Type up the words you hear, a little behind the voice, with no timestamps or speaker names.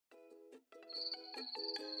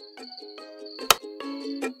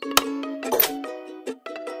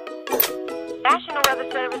National Weather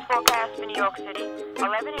Service forecast for New York City,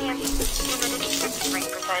 11 a.m. humidity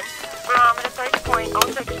 53%, barometer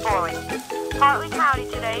 30.06 falling. Partly cloudy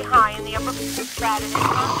today, high in the upper Saturday,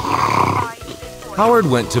 high. Howard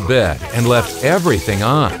went to bed and left everything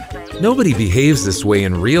on. Nobody behaves this way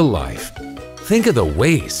in real life. Think of the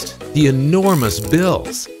waste, the enormous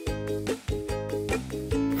bills.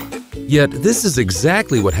 Yet this is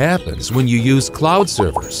exactly what happens when you use cloud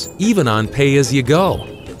servers, even on pay-as-you-go.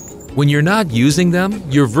 When you're not using them,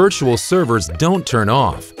 your virtual servers don't turn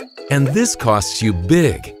off, and this costs you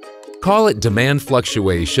big. Call it demand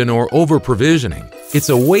fluctuation or over-provisioning. It's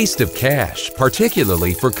a waste of cash,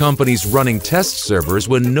 particularly for companies running test servers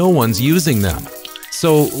when no one's using them.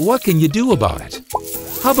 So what can you do about it?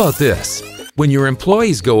 How about this? When your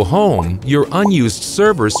employees go home, your unused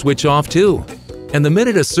servers switch off too. And the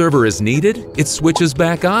minute a server is needed, it switches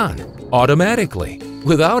back on, automatically,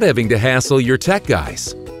 without having to hassle your tech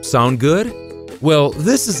guys. Sound good? Well,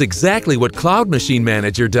 this is exactly what Cloud Machine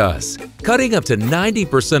Manager does, cutting up to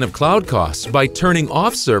 90% of cloud costs by turning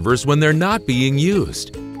off servers when they're not being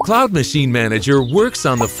used. Cloud Machine Manager works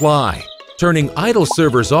on the fly, turning idle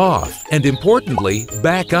servers off and, importantly,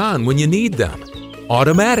 back on when you need them,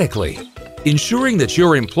 automatically, ensuring that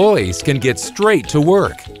your employees can get straight to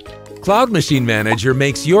work. Cloud Machine Manager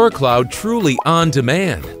makes your cloud truly on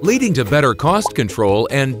demand, leading to better cost control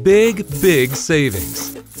and big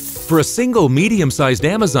savings. For a single medium-sized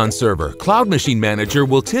Amazon server, Cloud Machine Manager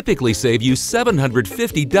will typically save you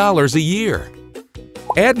 $750 a year.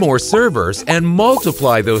 Add more servers and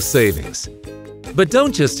multiply those savings. But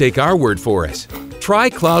don't just take our word for it. Try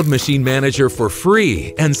Cloud Machine Manager for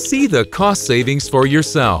free and see the cost savings for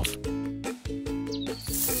yourself.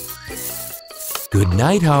 Good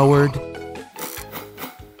night, Howard.